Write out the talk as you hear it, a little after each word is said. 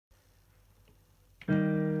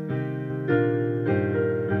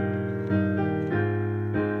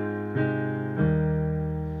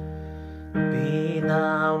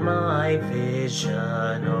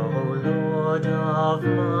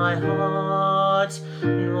of my heart,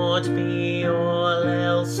 naught be all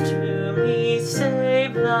else to me,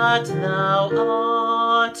 save that thou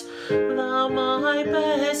art. Thou my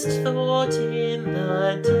best thought in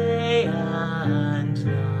the day and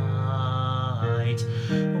night,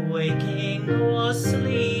 waking or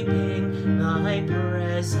sleeping, thy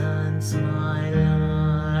presence my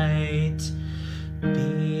light.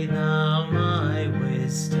 Be thou my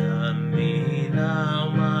wisdom, be thou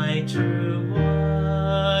my true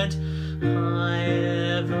word, I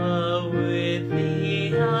ever with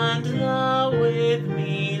thee and thou with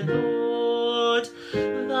me, Lord.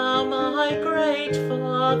 Thou my great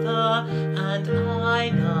Father, and I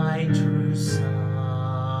thy true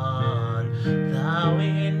Son, thou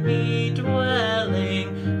in me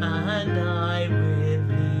dwelling, and I with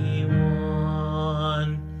thee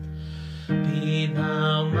one. Be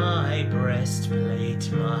thou my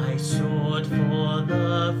breastplate, my sword for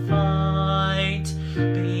the fight,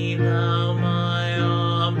 be thou my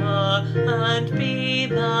armour, and be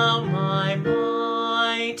thou my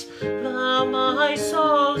might, thou my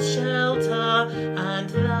soul's shelter, and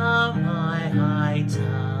thou my high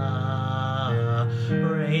tower.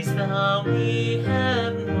 Raise thou me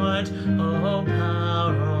heavenward, O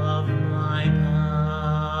power of my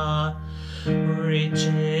power.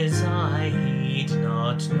 Riches I heed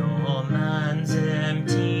not, nor man's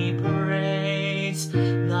empty praise,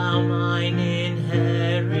 thou mine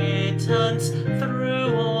inheritance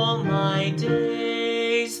through all my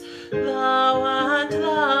days. Thou and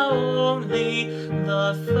thou only,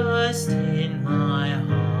 the first in my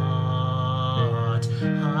heart.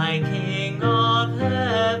 High King of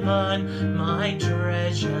heaven, my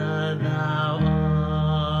treasure thou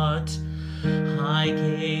art. High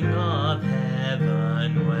King of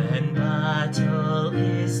heaven, when battle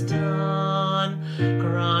is done,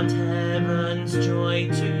 grant heaven's joy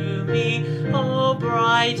to me, O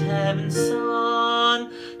bright heaven's Son.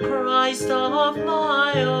 Christ of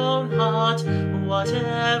my own heart,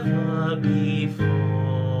 whatever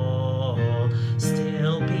befall,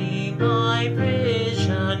 still be my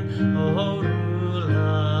vision, O